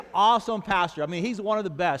awesome pastor. I mean, he's one of the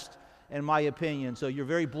best, in my opinion. So you're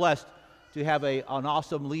very blessed to have an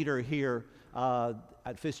awesome leader here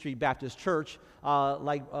at Fifth Street Baptist Church.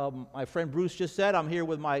 Like my friend Bruce just said, I'm here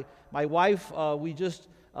with my wife. We just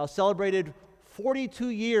celebrated 42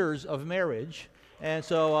 years of marriage. And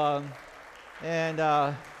so,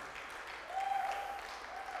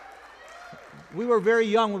 we were very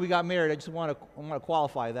young when we got married. I just want to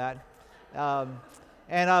qualify that.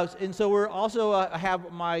 And so we're also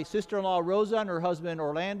have my sister-in-law Rosa and her husband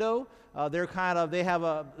Orlando. They had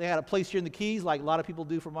a place here in the Keys, like a lot of people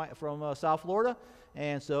do from South Florida,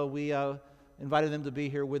 and so we invited them to be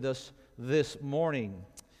here with us this morning.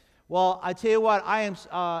 Well, I tell you what, I'm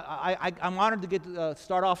honored to get to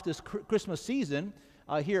start off this Christmas season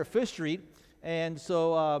here at Fifth Street, and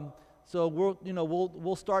so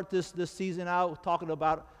we'll start this season out talking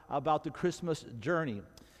about the Christmas journey.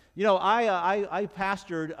 You know, I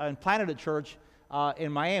pastored and planted a church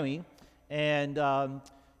in Miami, and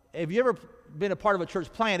have you ever been a part of a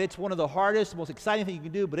church plant? It's one of the hardest, most exciting things you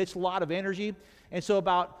can do, but it's a lot of energy. And so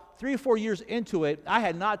about 3 or 4 years into it, I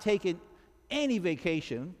had not taken any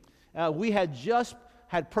vacation. We had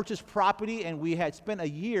purchased property, and we had spent a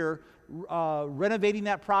year renovating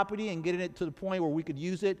that property and getting it to the point where we could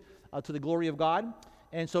use it to the glory of God.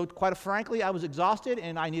 And so quite frankly, I was exhausted,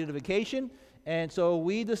 and I needed a vacation. And so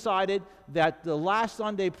we decided that the last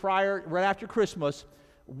Sunday prior, right after Christmas,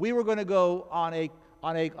 we were going to go on a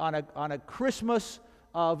Christmas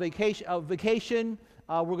vacation.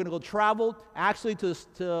 We're going to go travel actually to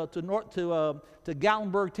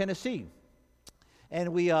Gatlinburg, Tennessee. And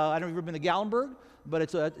I don't know if you've ever been to Gatlinburg, but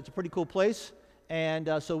it's a pretty cool place.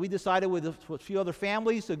 And so we decided with a few other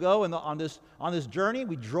families to go on this journey.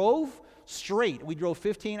 We drove straight. We drove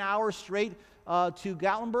 15 hours straight to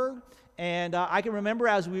Gatlinburg. And I can remember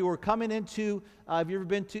as we were coming into, have you ever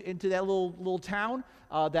been into that little town,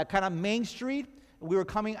 that kind of main street? We were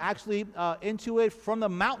coming actually into it from the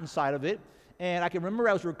mountainside of it. And I can remember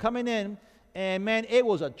as we were coming in, and man, it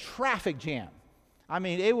was a traffic jam. I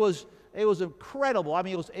mean, it was incredible. I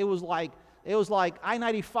mean, it was like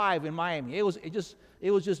I-95 in Miami. It was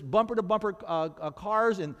just bumper to bumper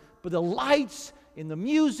cars, but the lights and the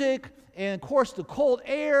music, and of course the cold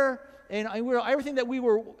air. And everything that we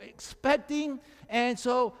were expecting, and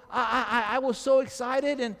so I was so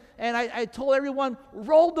excited, and I told everyone,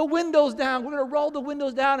 roll the windows down. We're going to roll the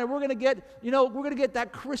windows down, and we're going to get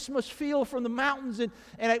that Christmas feel from the mountains.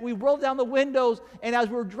 And we rolled down the windows, and as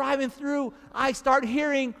we were driving through, I start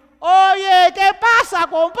hearing, "Oye, ¿qué pasa,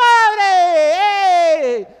 compadre?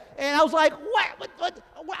 Hey!" And I was like, what?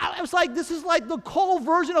 I was like, this is like the cold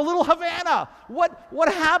version of Little Havana.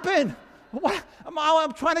 What happened?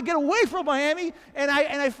 I'm trying to get away from Miami, and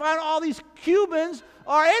I found all these Cubans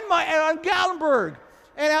are on Gatlinburg,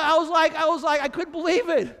 and I was like, I couldn't believe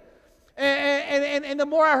it, and the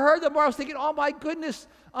more I heard, the more I was thinking, oh my goodness,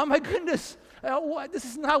 this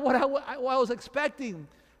is not what I was expecting.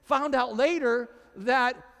 Found out later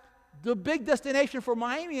that the big destination for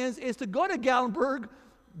Miamians is to go to Gatlinburg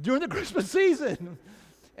during the Christmas season,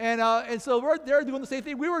 and so they're doing the same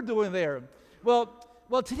thing we were doing there.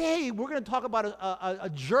 Well, today we're going to talk about a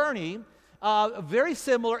journey very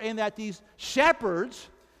similar in that these shepherds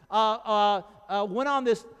went on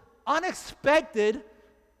this unexpected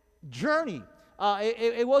journey.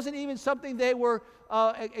 It wasn't even something they were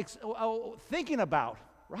thinking about,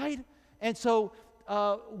 right? And so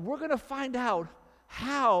we're going to find out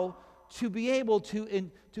how to be able to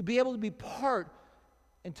be part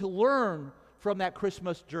and to learn from that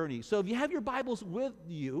Christmas journey. So if you have your Bibles with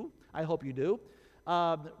you, I hope you do.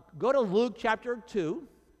 Go to Luke chapter 2,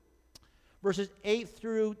 verses 8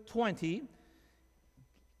 through 20.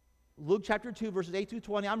 Luke chapter 2, verses 8 through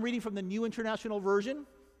 20. I'm reading from the New International Version.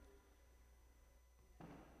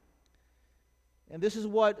 And this is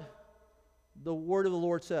what the word of the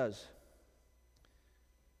Lord says.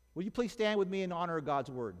 Will you please stand with me in honor of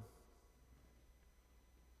God's word?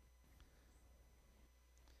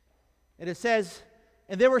 And it says,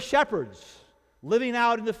 "And there were shepherds living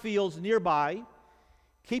out in the fields nearby,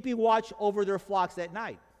 keeping watch over their flocks at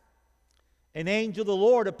night. An angel of the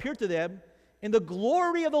Lord appeared to them, and the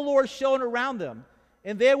glory of the Lord shone around them,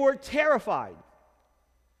 and they were terrified.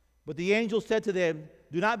 But the angel said to them,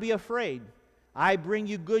 'Do not be afraid. I bring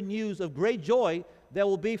you good news of great joy that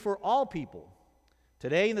will be for all people.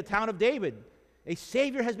 Today in the town of David, a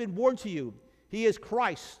Savior has been born to you. He is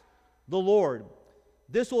Christ the Lord.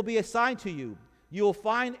 This will be a sign to you. You will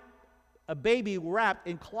find a baby wrapped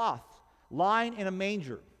in cloth, lying in a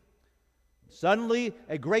manger.' Suddenly,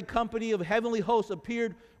 a great company of heavenly hosts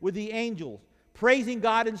appeared with the angels, praising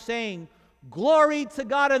God and saying, 'Glory to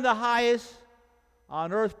God in the highest,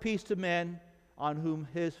 on earth peace to men on whom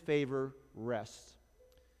his favor rests.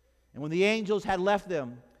 And when the angels had left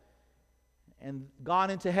them and gone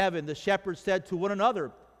into heaven, the shepherds said to one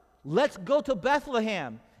another, let's go to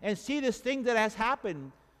Bethlehem and see this thing that has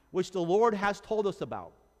happened, which the Lord has told us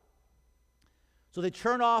about. So they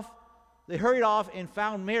hurried off and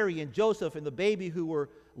found Mary and Joseph and the baby who were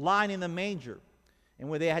lying in the manger. And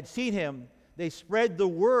when they had seen him, they spread the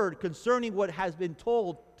word concerning what has been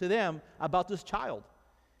told to them about this child.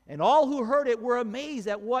 And all who heard it were amazed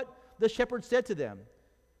at what the shepherds said to them.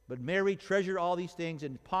 But Mary treasured all these things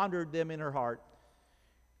and pondered them in her heart.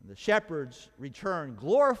 And the shepherds returned,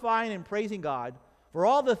 glorifying and praising God for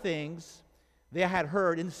all the things they had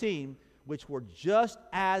heard and seen, which were just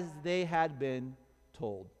as they had been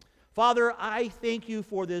told. Father, I thank you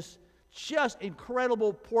for this just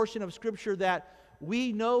incredible portion of Scripture that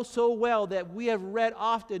we know so well, that we have read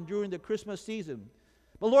often during the Christmas season.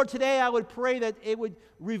 But Lord, today I would pray that it would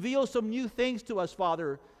reveal some new things to us,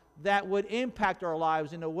 Father, that would impact our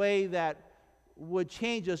lives in a way that would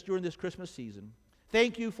change us during this Christmas season.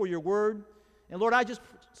 Thank you for your word. And Lord, I just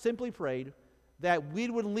simply prayed that we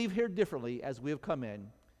would leave here differently as we have come in.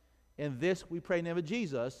 And this we pray in the name of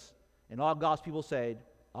Jesus. And all God's people said,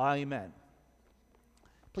 amen.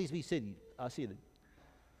 Please be seated.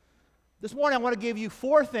 This morning I want to give you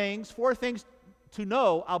four things to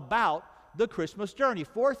know about the Christmas journey.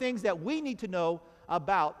 Four things that we need to know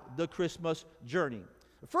about the Christmas journey.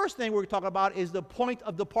 The first thing we're talking about is the point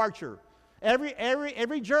of departure.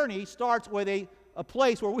 Every journey starts with a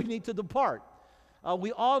place where we need to depart.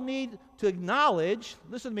 We all need to acknowledge,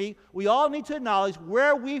 listen to me, we all need to acknowledge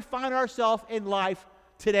where we find ourselves in life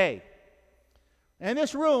today. In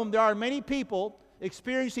this room, there are many people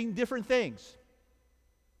experiencing different things.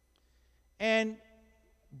 And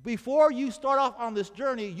before you start off on this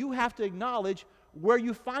journey, you have to acknowledge where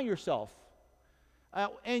you find yourself.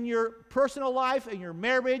 In your personal life, in your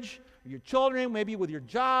marriage, your children, maybe with your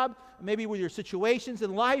job, maybe with your situations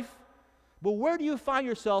in life. But where do you find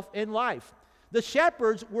yourself in life? The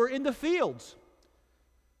shepherds were in the fields.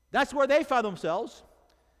 That's where they found themselves.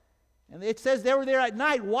 And it says they were there at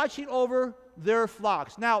night watching over their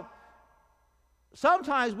flocks. Now,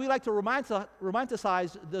 sometimes we like to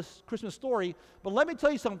romanticize this Christmas story, but let me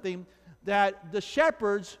tell you something, that the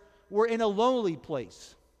shepherds were in a lonely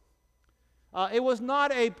place. It was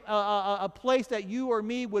not a place that you or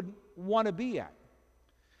me would want to be at.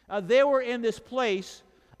 They were in this place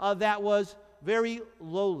that was very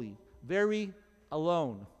lowly, very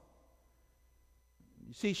alone.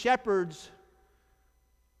 You see, shepherds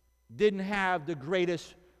didn't have the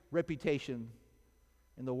greatest reputation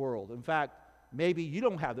in the world. In fact, maybe you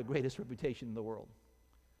don't have the greatest reputation in the world.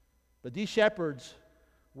 But these shepherds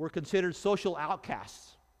were considered social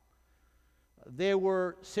outcasts. They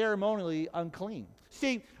were ceremonially unclean.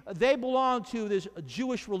 See, they belonged to this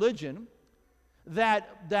Jewish religion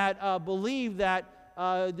that believed that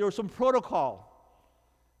there was some protocol,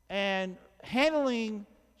 and handling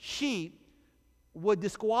sheep would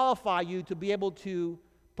disqualify you to be able to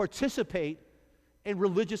participate in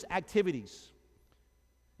religious activities.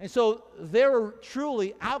 And so they were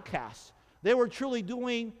truly outcasts. They were truly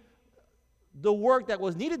doing the work that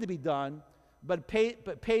was needed to be done, but paid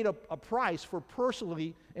a price for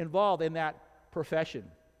personally involved in that profession.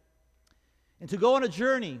 And to go on a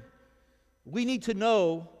journey, we need to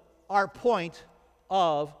know our point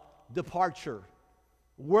of departure,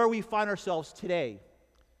 where we find ourselves today.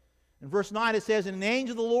 In verse 9 it says, "And an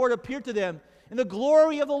angel of the Lord appeared to them, and the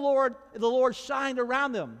glory of the Lord shined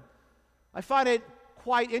around them." I find it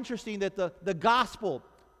quite interesting that the gospel,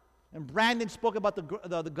 and Brandon spoke about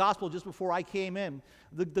the gospel just before I came in.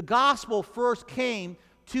 The gospel first came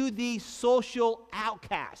to these social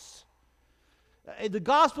outcasts. The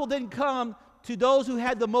gospel didn't come to those who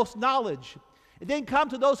had the most knowledge. It didn't come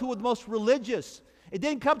to those who were the most religious. It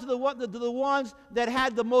didn't come to the ones that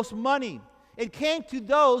had the most money. It came to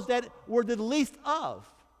those that were the least of.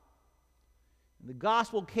 And the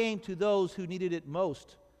gospel came to those who needed it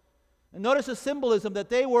most. And notice the symbolism that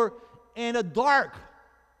they were in a dark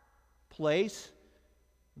place.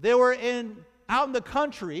 They were out in the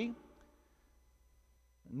country,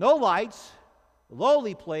 no lights,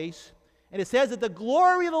 lowly place, and it says that the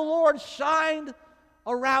glory of the Lord shined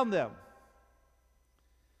around them.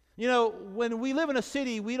 You know, when we live in a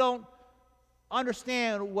city, we don't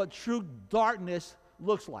understand what true darkness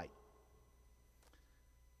looks like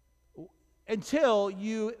until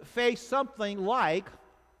you face something like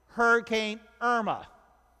Hurricane Irma.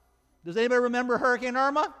 Does anybody remember Hurricane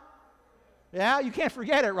Irma? Yeah, you can't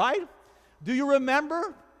forget it, right? Do you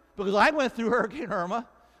remember? Because I went through Hurricane Irma.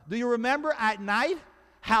 Do you remember at night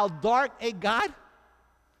how dark it got?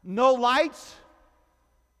 no lights,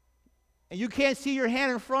 and you can't see your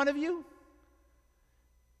hand in front of you,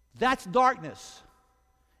 that's darkness.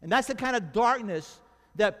 And that's the kind of darkness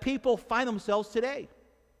that people find themselves today.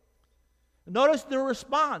 Notice the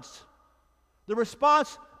response. The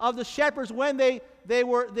response of the shepherds when they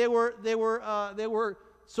were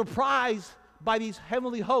surprised by these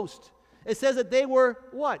heavenly hosts. It says that they were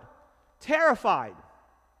what? Terrified.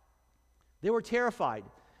 They were terrified.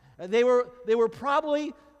 They were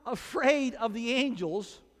probably afraid of the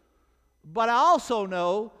angels, but I also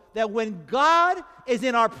know that when God is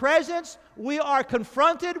in our presence, we are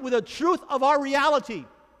confronted with the truth of our reality.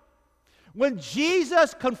 When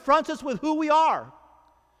Jesus confronts us with who we are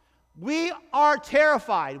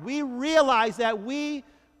terrified. We realize that we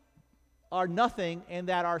are nothing and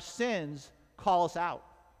that our sins call us out.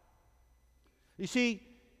 You see,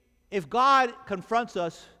 if God confronts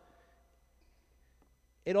us,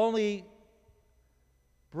 it only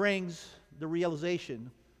brings the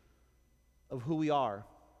realization of who we are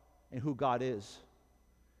and who God is.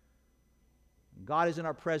 God is in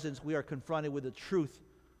our presence. We are confronted with the truth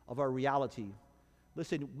of our reality.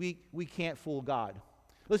 Listen, we can't fool God.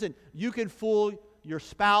 Listen, you can fool your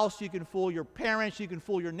spouse, you can fool your parents, you can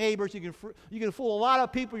fool your neighbors, you can fool a lot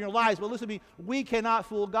of people in your lives, but listen to me, we cannot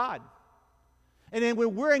fool God. And then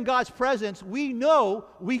when we're in God's presence, we know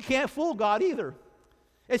we can't fool God either.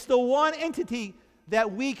 It's the one entity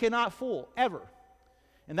that we cannot fool, ever.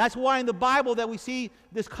 And that's why in the Bible that we see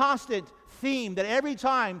this constant theme that every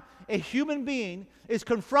time a human being is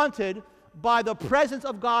confronted by the presence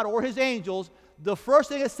of God or his angels, the first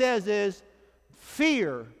thing it says is,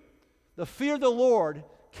 fear, the fear of the Lord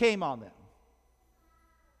came on them.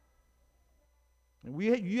 And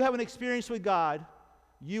you have an experience with God,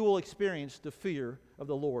 you will experience the fear of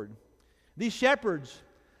the Lord. These shepherds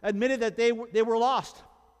admitted that they were lost.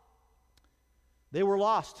 They were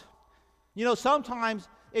lost. You know, sometimes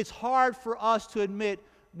it's hard for us to admit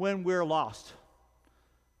when we're lost.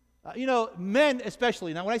 Men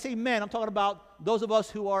especially. Now, when I say men, I'm talking about those of us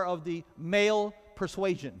who are of the male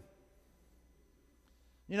persuasion.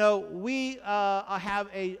 You know, we have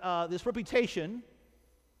this reputation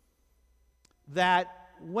that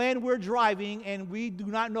when we're driving and we do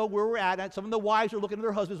not know where we're at, and some of the wives are looking at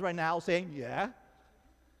their husbands right now saying, yeah,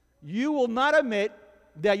 you will not admit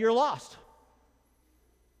that you're lost.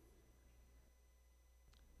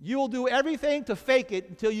 You will do everything to fake it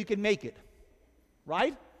until you can make it.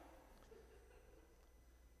 Right?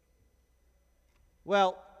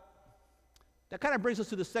 Well, that kind of brings us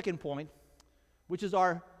to the second point, which is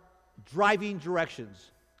our driving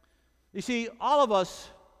directions. You see, all of us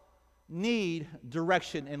need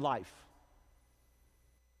direction in life.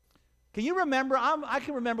 Can you remember? I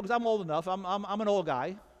can remember because I'm old enough. I'm an old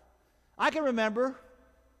guy. I can remember,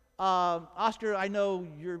 Oscar, I know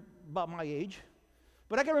you're about my age,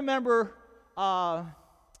 but I can remember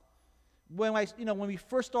when we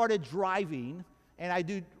first started driving and I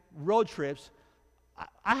do road trips,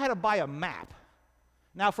 I had to buy a map.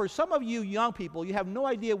 Now, for some of you young people, you have no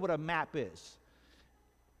idea what a map is,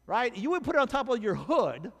 right? You would put it on top of your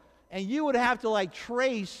hood, and you would have to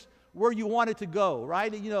trace where you wanted to go,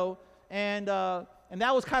 right? And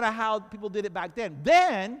that was kind of how people did it back then.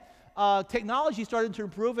 Then technology started to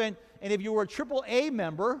improve, and if you were a AAA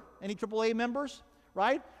member, any AAA members,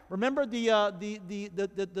 right? Remember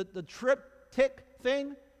the trip tick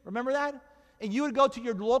thing? Remember that? And you would go to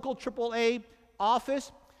your local AAA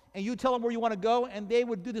office, and you tell them where you want to go, and they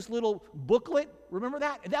would do this little booklet. Remember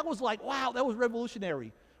that? And that was like, wow, that was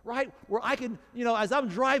revolutionary, right? Where I can, as I'm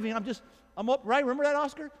driving, I'm up, right? Remember that,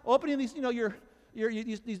 Oscar? Opening these,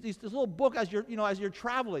 this little book as you're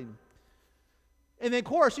traveling. And then, of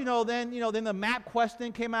course, then the MapQuest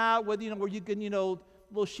thing came out with, where you can,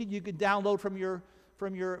 little sheet you could download from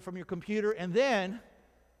your computer, and then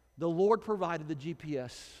the Lord provided the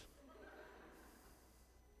GPS.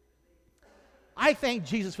 I thank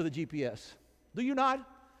Jesus for the GPS. Do you not?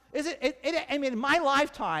 In my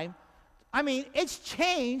lifetime, it's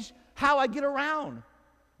changed how I get around,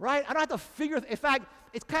 right? I don't have to figure. In fact,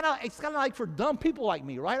 it's kind of like for dumb people like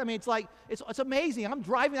me, right? It's amazing. I'm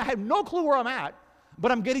driving. I have no clue where I'm at,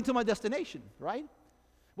 but I'm getting to my destination, right?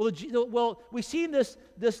 Well, we see this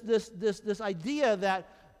idea that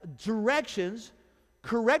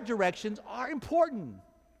correct directions are important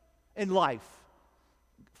in life.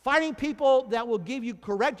 Finding people that will give you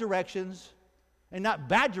correct directions and not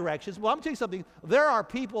bad directions. Well, I'm telling you something. There are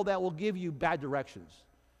people that will give you bad directions.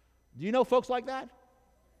 Do you know folks like that?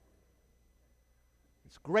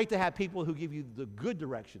 It's great to have people who give you the good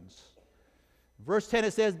directions. Verse 10,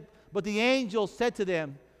 it says, but the angel said to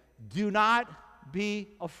them, do not be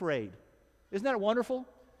afraid. Isn't that wonderful?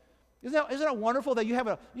 Isn't it wonderful that you have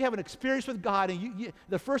an experience with God, and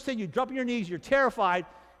the first thing you drop on your knees, you're terrified,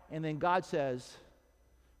 and then God says,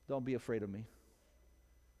 don't be afraid of me.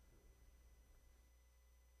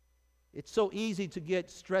 It's so easy to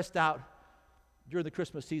get stressed out during the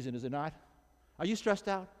Christmas season, is it not? Are you stressed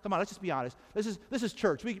out? Come on, let's just be honest. This is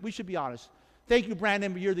church. We should be honest. Thank you,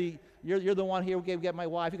 Brandon. You're the one here. We got my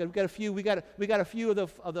wife. We got a few. We got a few of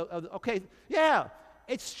the. Okay, yeah,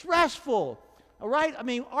 it's stressful. All right. I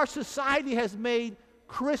mean, our society has made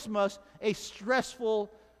Christmas a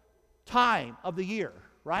stressful time of the year.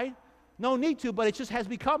 Right? No need to, but it just has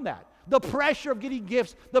become that. The pressure of getting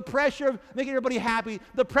gifts, the pressure of making everybody happy,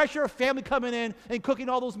 the pressure of family coming in and cooking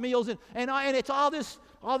all those meals, and it's all this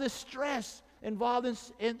stress involved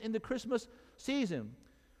in the Christmas season.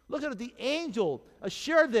 Look at it. The angel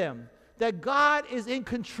assured them that God is in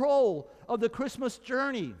control of the Christmas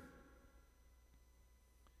journey.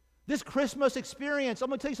 This Christmas experience, I'm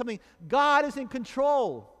going to tell you something. God is in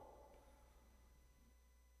control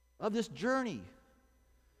of this journey.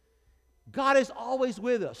 God is always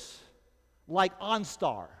with us, like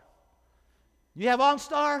OnStar. You have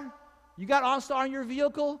OnStar? You got OnStar in your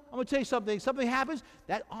vehicle? I'm going to tell you something. Something happens,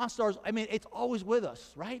 that OnStar's, it's always with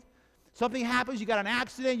us, right? Something happens, you got an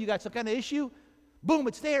accident, you got some kind of issue, boom,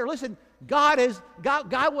 it's there. Listen, God was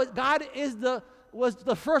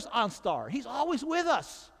the first OnStar. He's always with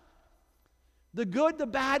us. The good, the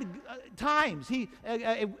bad times.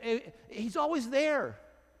 He's always there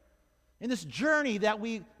in this journey that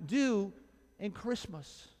we do in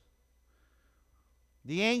Christmas.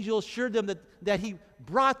 The angel assured them that he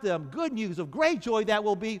brought them good news of great joy that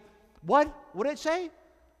will be, what? What did it say?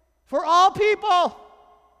 For all people.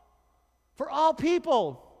 For all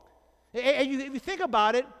people. And if you think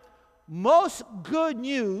about it, most good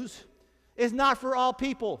news is not for all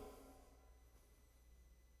people.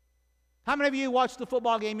 How many of you watched the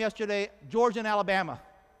football game yesterday, Georgia and Alabama?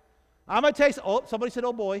 I'm going to tell you, somebody said,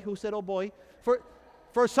 oh boy. Who said, oh boy?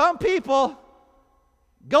 For some people,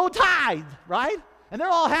 go Tide, right? And they're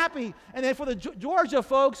all happy. And then for the Georgia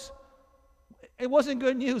folks, it wasn't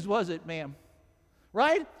good news, was it, ma'am?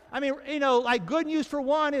 Right? I mean, like good news for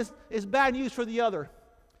one is bad news for the other.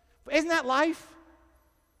 Isn't that life?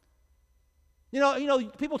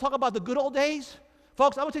 People talk about the good old days.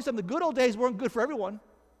 Folks, I would say something. The good old days weren't good for everyone.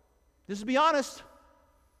 Just to be honest.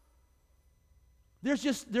 There's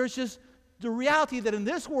just the reality that in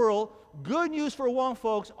this world, good news for one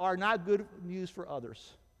folks are not good news for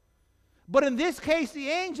others. But in this case, the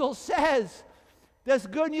angel says there's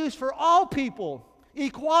good news for all people,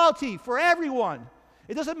 equality for everyone.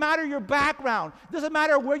 It doesn't matter your background. It doesn't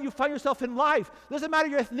matter where you find yourself in life. It doesn't matter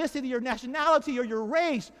your ethnicity, your nationality, or your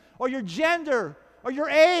race, or your gender, or your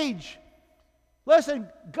age. Listen,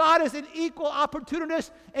 God is an equal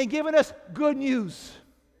opportunist and giving us good news.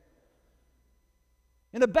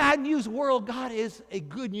 In a bad news world, God is a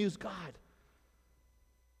good news God.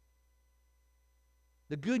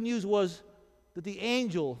 The good news was that the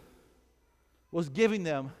angel was giving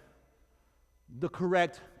them the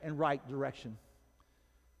correct and right direction.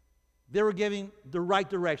 They were giving the right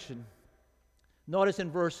direction. Notice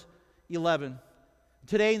in verse 11,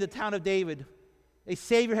 today in the town of David, a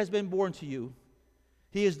Savior has been born to you.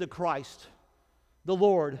 He is the Christ, the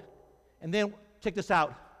Lord. And then, check this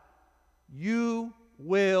out. You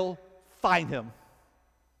will find him.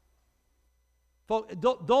 Folks,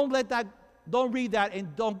 don't read that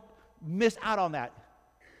and don't miss out on that.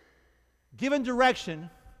 Given direction,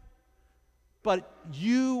 but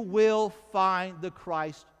you will find the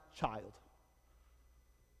Christ child.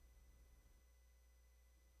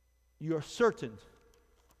 You're certain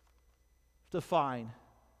to find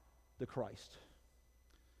the Christ.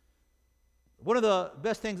 One of the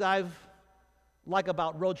best things I've like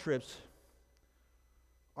about road trips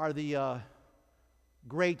are the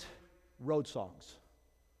great road songs.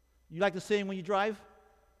 You like to sing when you drive?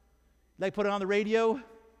 You like to put it on the radio?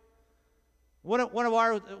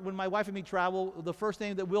 When my wife and me travel, the first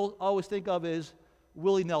thing that we'll always think of is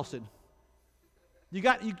Willie Nelson. You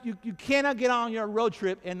cannot get on your road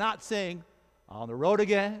trip and not sing, on the road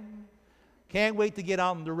again. Can't wait to get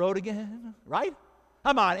on the road again. Right?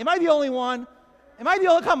 Come on. Am I the only one?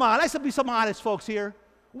 Come on. Let's be some honest folks here.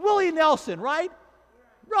 Willie Nelson, right?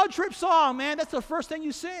 Road trip song, man. That's the first thing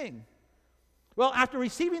you sing. Well, after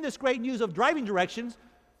receiving this great news of driving directions,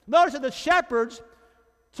 notice that the shepherds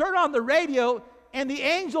turn on the radio and the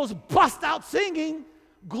angels bust out singing,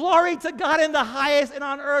 "Glory to God in the highest, and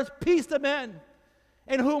on earth peace to men,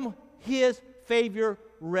 in whom his favor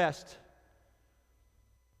rests."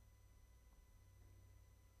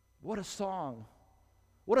 What a song.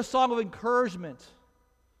 What a song of encouragement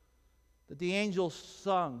that the angels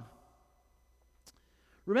sung.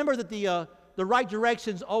 Remember that the right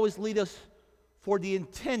directions always lead us for the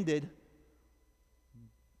intended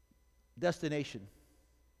destination.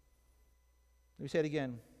 Let me say it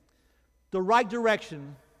again. The right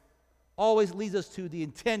direction always leads us to the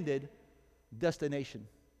intended destination.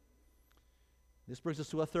 This brings us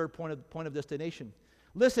to a third point of destination.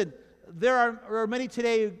 Listen, there are many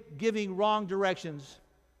today giving wrong directions.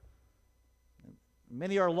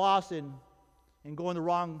 Many are lost and going the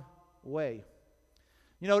wrong way.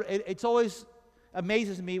 You know, it's always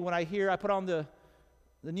amazes me when I put on the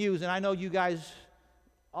news, and I know you guys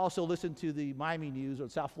also listen to the Miami news or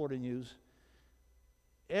South Florida news.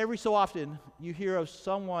 Every so often, you hear of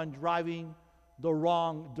someone driving the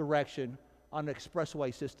wrong direction on an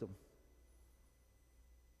expressway system.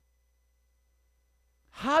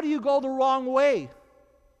 How do you go the wrong way?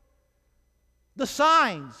 The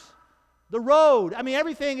signs, the road,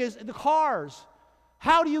 everything is the cars.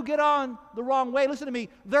 How do you get on the wrong way? Listen to me.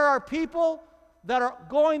 There are people that are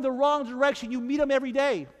going the wrong direction. You meet them every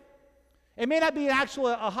day. It may not be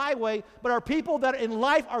actually a highway, but our people that in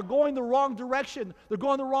life are going the wrong direction. They're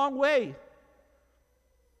going the wrong way.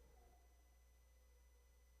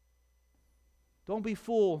 Don't be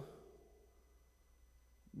fooled.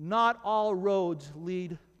 Not all roads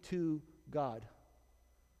lead to God.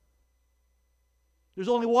 There's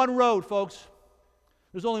only one road, folks.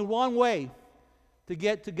 There's only one way to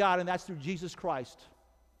get to God, and that's through Jesus Christ.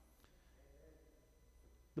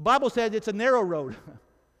 The Bible says it's a narrow road.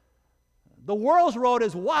 The world's road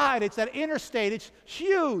is wide. It's that interstate. It's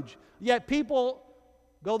huge. Yet people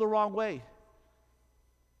go the wrong way.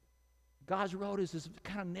 God's road is this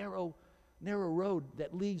kind of narrow road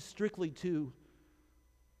that leads strictly to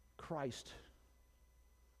Christ.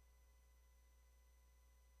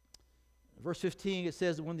 Verse 15, it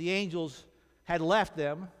says, when the angels had left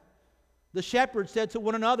them, the shepherds said to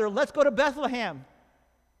one another, let's go to Bethlehem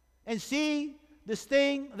and see this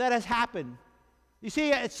thing that has happened. You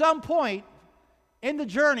see, at some point in the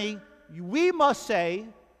journey, we must say,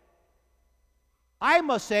 I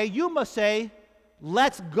must say, you must say,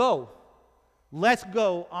 let's go. Let's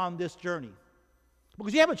go on this journey.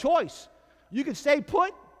 Because you have a choice. You can stay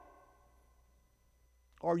put,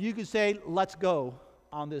 or you can say, let's go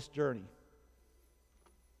on this journey.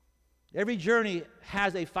 Every journey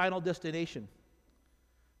has a final destination.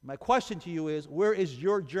 My question to you is, where is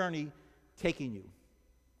your journey taking you?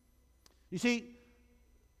 You see,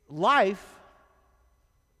 life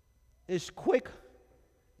is quick,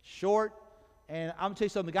 short, and I'm going to tell you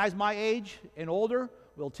something. The guys my age and older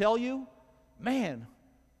will tell you, man,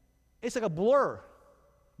 it's like a blur.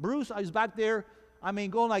 Bruce, I was back there,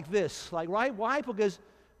 going like this. Like, right? Why? Because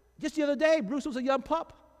just the other day, Bruce was a young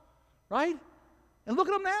pup, right? And look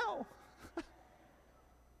at him now.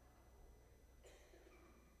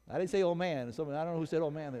 I didn't say old man. I don't know who said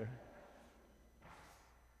old man there.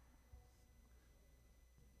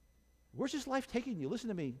 Where's this life taking you? Listen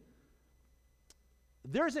to me.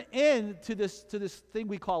 There's an end to this thing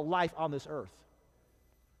we call life on this earth.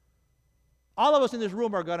 All of us in this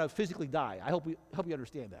room are going to physically die. I hope you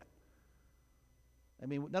understand that.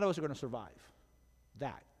 None of us are going to survive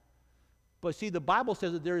that. But see, the Bible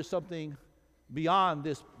says that there is something beyond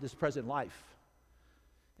this present life.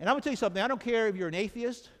 And I'm going to tell you something. I don't care if you're an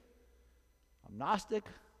atheist, agnostic,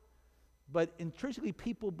 but intrinsically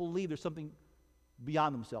people believe there's something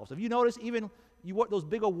beyond themselves. Have you noticed even those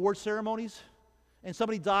big award ceremonies, and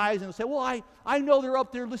somebody dies and they'll say, well, I know they're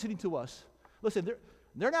up there listening to us. Listen,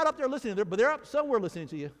 they're not up there listening, but they're up somewhere listening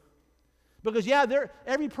to you. Because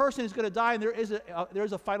every person is going to die, and there is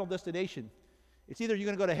a final destination. It's either you're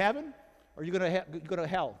going to go to heaven or you're going to go to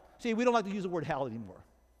hell. See, we don't like to use the word hell anymore.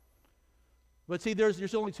 But see,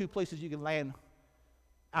 there's only two places you can land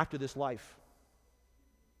after this life.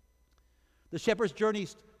 The shepherd's journey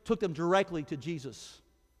took them directly to Jesus.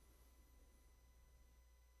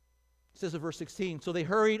 It says in verse 16, so they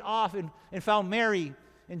hurried off and found Mary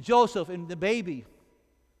and Joseph and the baby.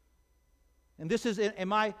 And this is, in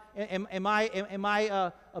my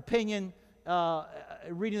opinion,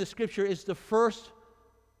 reading the scripture, is the first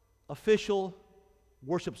official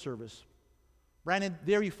worship service. Brandon,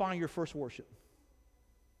 there you find your first worship.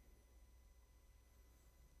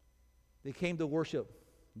 They came to worship.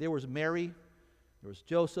 There was Mary, there was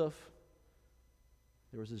Joseph,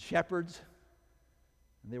 there was the shepherds,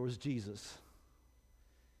 and there was Jesus.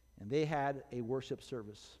 And they had a worship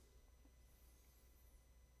service.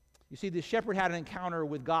 You see, the shepherd had an encounter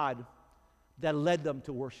with God that led them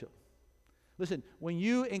to worship. Listen, when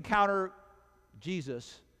you encounter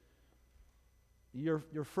Jesus, your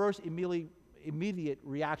first immediate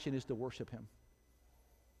reaction is to worship him.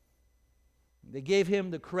 They gave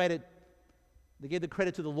him the credit They gave the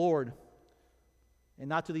credit to the Lord and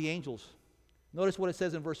not to the angels. Notice what it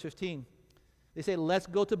says in verse 15. They say, let's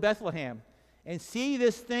go to Bethlehem and see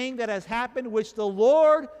this thing that has happened, which the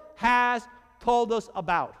Lord has told us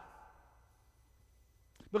about.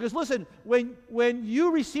 Because listen, when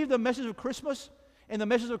you receive the message of Christmas and the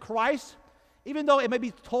message of Christ, even though it may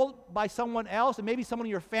be told by someone else, and maybe someone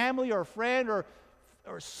in your family or a friend or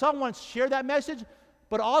someone shared that message,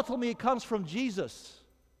 but ultimately it comes from Jesus.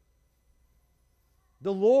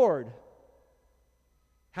 The Lord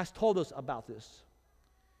has told us about this.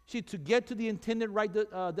 See, to get to the intended right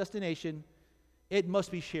destination, it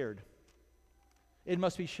must be shared. It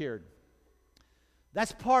must be shared.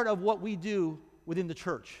 That's part of what we do within the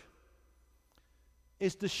church,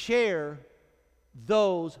 is to share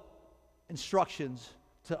those instructions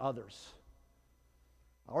to others.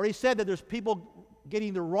 I already said that there's people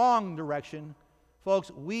getting the wrong direction. Folks,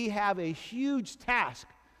 we have a huge task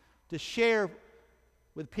to share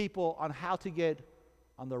with people on how to get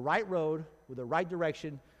on the right road, with the right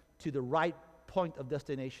direction, to the right point of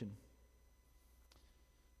destination.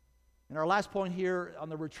 And our last point here on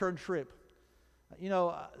the return trip,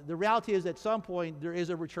 the reality is at some point there is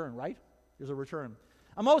a return, right? There's a return.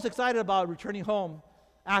 I'm always excited about returning home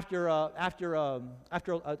after a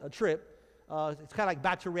trip. It's kind of like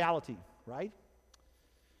back to reality, right?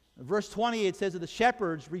 In verse 20, it says that the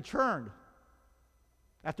shepherds returned.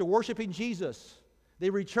 After worshiping Jesus, they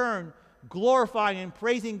returned, glorifying and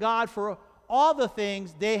praising God for all the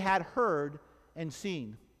things they had heard and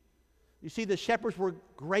seen. You see, the shepherds were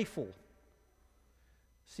grateful.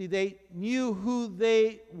 See, they knew who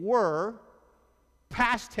they were,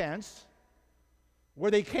 past tense,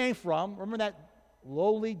 where they came from. Remember that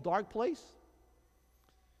lowly, dark place?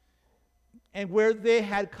 And where they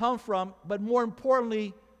had come from, but more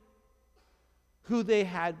importantly, who they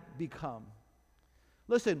had become.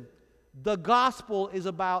 Listen, the gospel is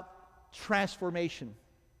about transformation.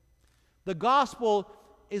 The gospel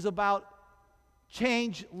is about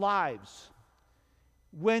changed lives.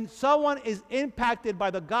 When someone is impacted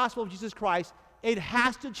by the gospel of Jesus Christ, it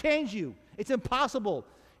has to change you. It's impossible.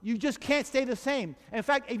 You just can't stay the same. In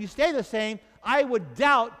fact, if you stay the same, I would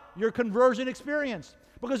doubt your conversion experience,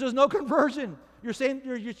 because there's no conversion. You're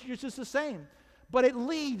just the same. But it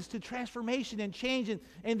leads to transformation and change.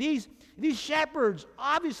 And these shepherds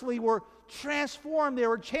obviously were transformed. They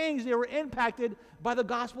were changed. They were impacted by the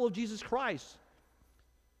gospel of Jesus Christ.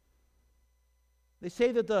 They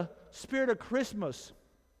say that the spirit of Christmas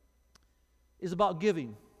is about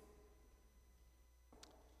giving.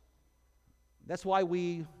 That's why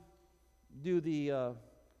we do the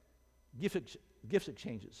gift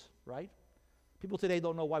exchanges, right? People today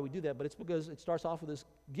don't know why we do that, but it's because it starts off with this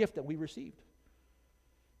gift that we received.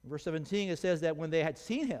 In verse 17, it says that when they had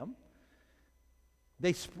seen him,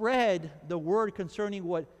 they spread the word concerning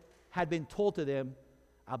what had been told to them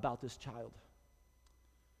about this child.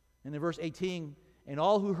 And in verse 18, and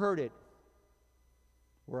all who heard it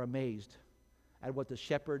were amazed at what the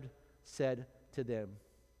shepherd said to them.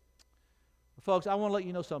 Folks, I want to let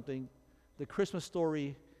you know something. The Christmas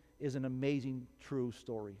story is an amazing, true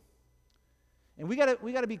story. And we got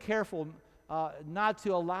to be careful not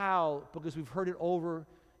to allow, because we've heard it over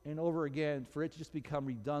and over again, for it to just become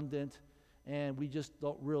redundant, and we just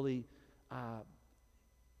don't really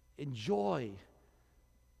enjoy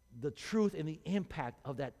the truth and the impact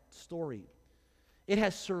of that story. It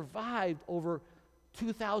has survived over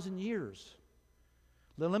 2,000 years.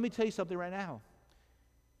 Let me tell you something right now.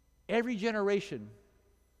 Every generation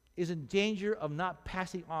is in danger of not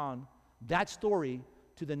passing on that story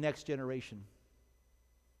to the next generation.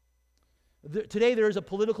 Today there is a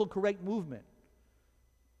political correct movement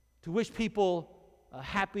to wish people a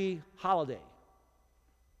happy holiday.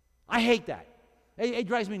 I hate that. It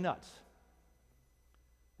drives me nuts.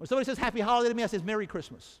 When somebody says happy holiday to me, I say Merry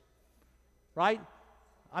Christmas. Right?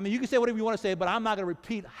 I mean, you can say whatever you want to say, but I'm not going to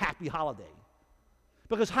repeat happy holiday.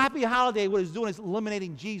 Because happy holiday, what it's doing is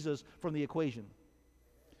eliminating Jesus from the equation.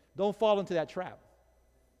 Don't fall into that trap.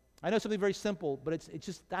 I know something very simple, but it's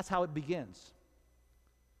just, that's how it begins.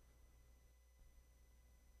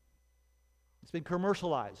 It's been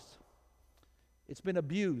commercialized. It's been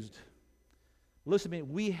abused. Listen to me,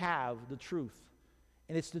 we have the truth.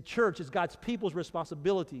 And it's the church, it's God's people's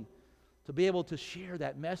responsibility to be able to share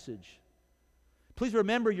that message. Please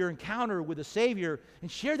remember your encounter with the Savior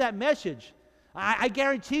and share that message. I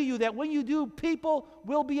guarantee you that when you do, people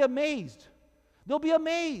will be amazed. They'll be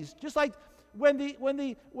amazed. Just like when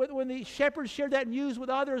the shepherds shared that news with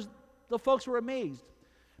others, the folks were amazed.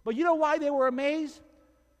 But you know why they were amazed?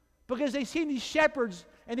 Because they seen these shepherds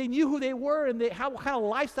and they knew who they were and how kind of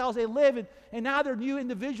lifestyles they live, and now they're new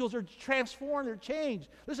individuals. They're transformed. They're changed.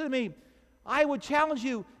 Listen to me. I would challenge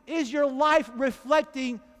you, is your life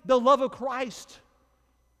reflecting the love of Christ?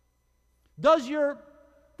 Does your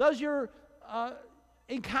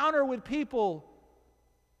encounter with people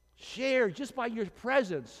share, just by your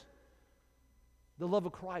presence, the love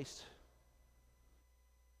of Christ?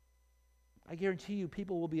 I guarantee you,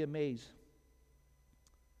 people will be amazed.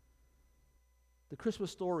 The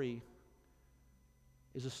Christmas story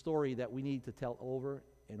is a story that we need to tell over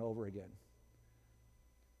and over again.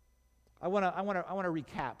 I want to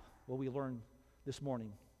recap what we learned this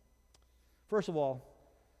morning. First of all,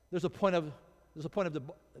 there's a point of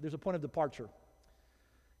departure.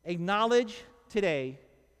 Acknowledge today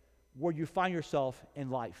where you find yourself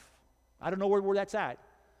in life. I don't know where that's at,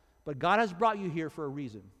 but God has brought you here for a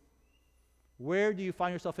reason. Where do you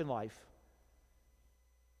find yourself in life?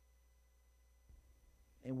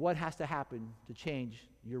 And what has to happen to change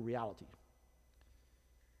your reality?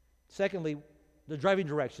 Secondly, the driving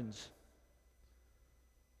directions.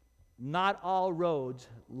 Not all roads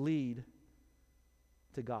lead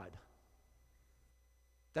to God.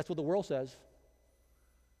 That's what the world says.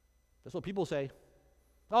 That's what people say.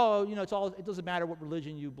 Oh, it doesn't matter what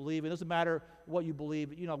religion you believe. It doesn't matter what you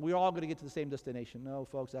believe. We're all going to get to the same destination. No,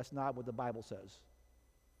 folks, that's not what the Bible says.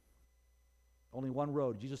 Only one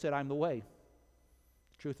road. Jesus said, I'm the way,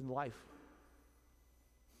 the truth, and the life.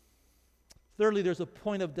 Thirdly, there's a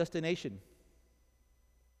point of destination.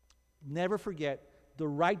 Never forget, the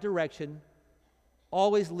right direction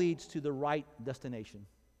always leads to the right destination.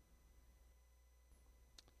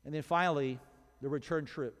 And then finally, the return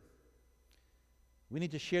trip. We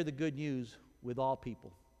need to share the good news with all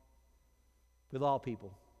people. With all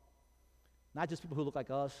people. Not just people who look like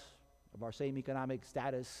us, of our same economic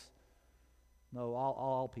status. No,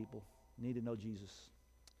 all people need to know Jesus.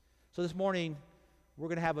 So this morning, we're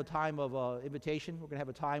going to have a time of invitation. We're going to have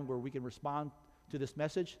a time where we can respond to this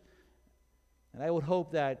message. And I would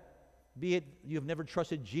hope that, be it you have never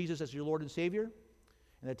trusted Jesus as your Lord and Savior,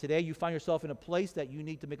 and that today you find yourself in a place that you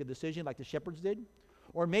need to make a decision like the shepherds did,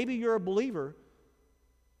 or maybe you're a believer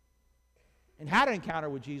and had an encounter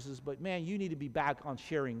with Jesus, but man, you need to be back on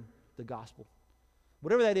sharing the gospel.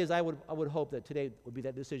 Whatever that is, I would hope that today would be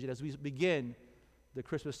that decision as we begin the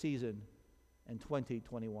Christmas season in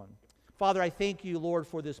 2021. Father, I thank you, Lord,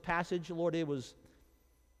 for this passage. Lord,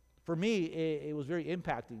 for me, it was very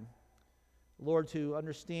impacting, Lord, to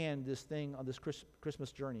understand this thing on this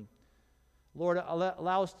Christmas journey. Lord,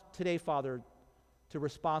 allow us today, Father, to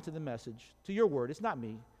respond to the message, to your word. It's not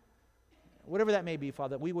me. Whatever that may be,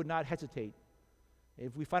 Father, that we would not hesitate.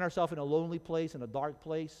 If we find ourselves in a lonely place, in a dark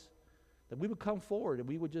place, that we would come forward and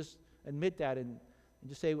we would just admit that and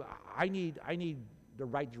just say, I need the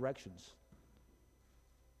right directions.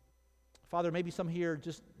 Father, maybe some here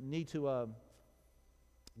just need to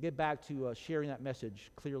get back to sharing that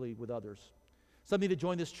message clearly with others. Some need to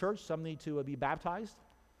join this church. Some need to be baptized.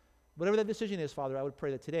 Whatever that decision is, Father, I would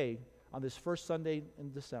pray that today, on this first Sunday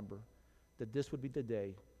in December, that this would be the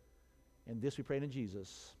day. And this we pray in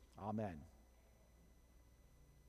Jesus. Amen.